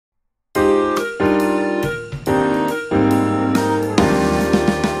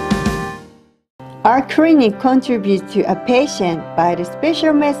Our clinic contributes to a patient by the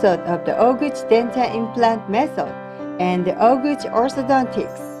special method of the Ohguchi dental implant method and the Ohguchi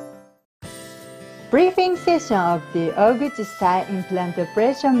orthodontics. Briefing session of the Ohguchi style implant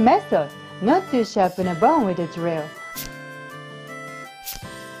operation method, not to sharpen a bone with a drill.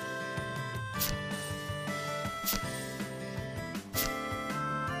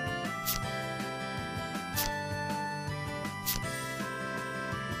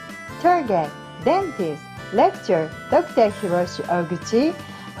 Target, dentist, lecturer, Dr. Hiroshi Ohguchi,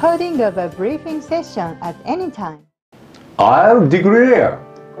 holding of a briefing session at any time. I'll declare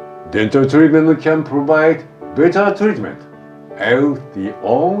dental treatment can provide better treatment and the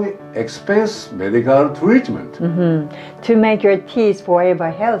only expense medical treatment. To make your teeth forever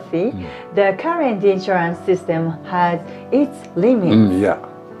healthy, the current insurance system has its limits. Yeah.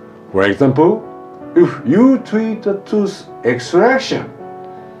 For example, if you treat a tooth extraction,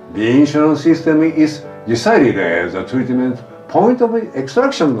 the insurance system is decided as a treatment point of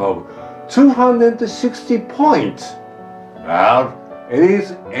extraction of 260 points. But it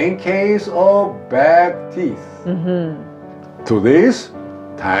is in case of back teeth. To this,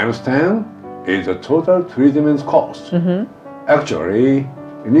 times 10 is the total treatment cost. Actually,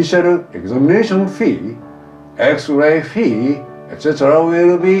 initial examination fee, X-ray fee, etc.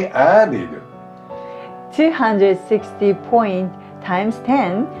 will be added. 260 points times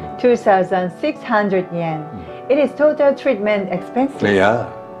 10, 2,600 yen. It is total treatment expenses. Yeah.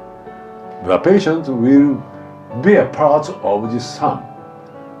 The patient will be a part of this sum.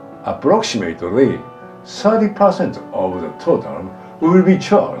 Approximately 30% of the total will be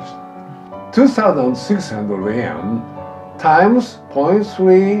charged. 2,600 yen times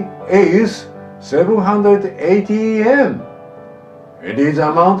 0.3 is 780 yen. It is the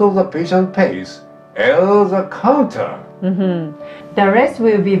amount of the patient pays at the counter. The rest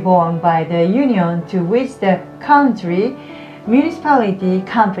will be borne by the union to which the country, municipality,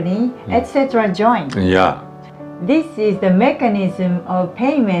 company, etc. join. Yeah. This is the mechanism of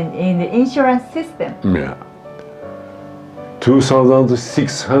payment in the insurance system. Yeah.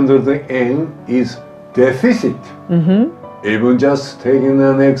 2,600 yen is deficit. Even just taking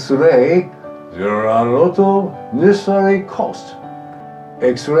an X-ray, there are a lot of necessary costs.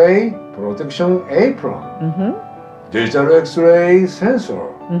 X-ray protection apron, digital X-ray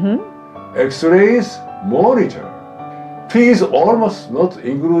sensor, X-rays monitor. Fees almost not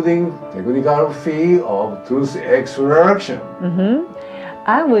including technical fee of tooth extraction.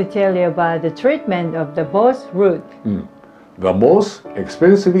 I will tell you about the treatment of the both route. The most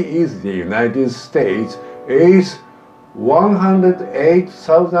expensive is the United States, is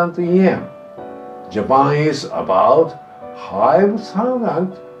 108,000 yen. Japan is about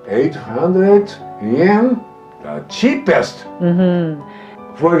 5,800 yen, the cheapest.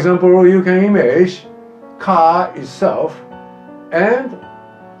 For example, you can image car itself and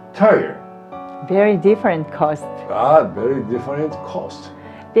tire. Very different cost. Very different cost.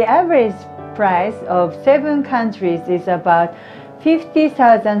 The average price of 7 countries is about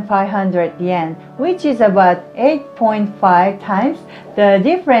 50,500 yen, which is about 8.5 times the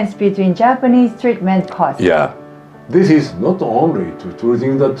difference between Japanese treatment cost. Yeah. This is not only to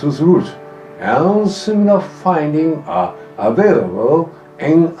treating the tooth root, and similar findings are available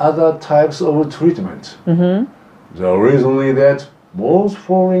in other types of treatment. The reason is that most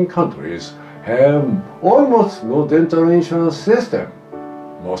foreign countries have almost no dental insurance system.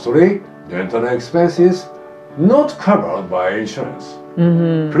 Mostly, dental expenses not covered by insurance.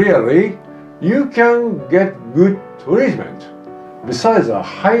 Clearly, you can get good treatment. Besides, a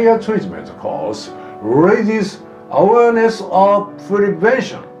higher treatment cost raises awareness of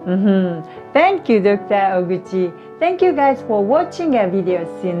prevention. Thank you, Dr. Ohguchi. Thank you guys for watching our video.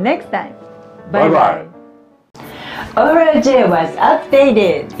 See you next time. Bye-bye. Oral gel was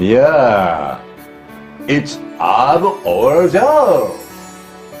updated. Yeah, it's add oral gel.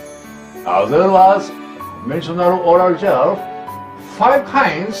 Other was conventional oral gel. 5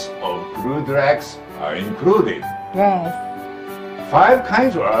 kinds of crude drugs are included. Yes. 5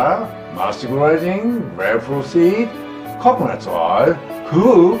 kinds are mustard resin, grapefruit seed, coconut oil,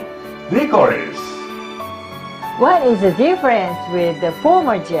 cool, licorice. What is the difference with the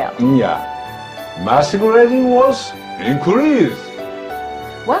former gel? Yeah, mustard resin was increased.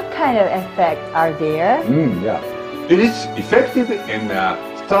 What kind of effects are there? Yeah, it is effective in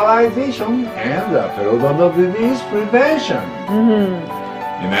sterilization and periodontal disease prevention.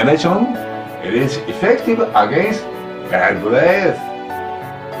 In addition, it is effective against bad breath.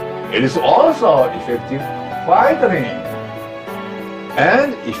 It is also effective whitening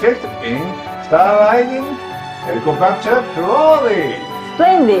and effective in sterilizing Helicobacter pylori.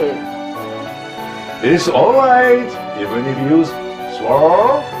 Splendid! It is alright, even if you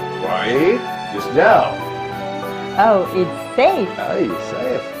swallow, try it, just now. Oh, it's safe. It's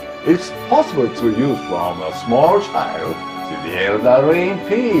safe. It's possible to use from a small child to the elderly in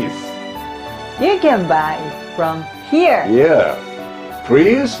peace. You can buy it from here. Yeah.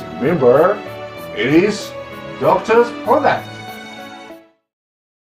 Please remember, it is doctor's product.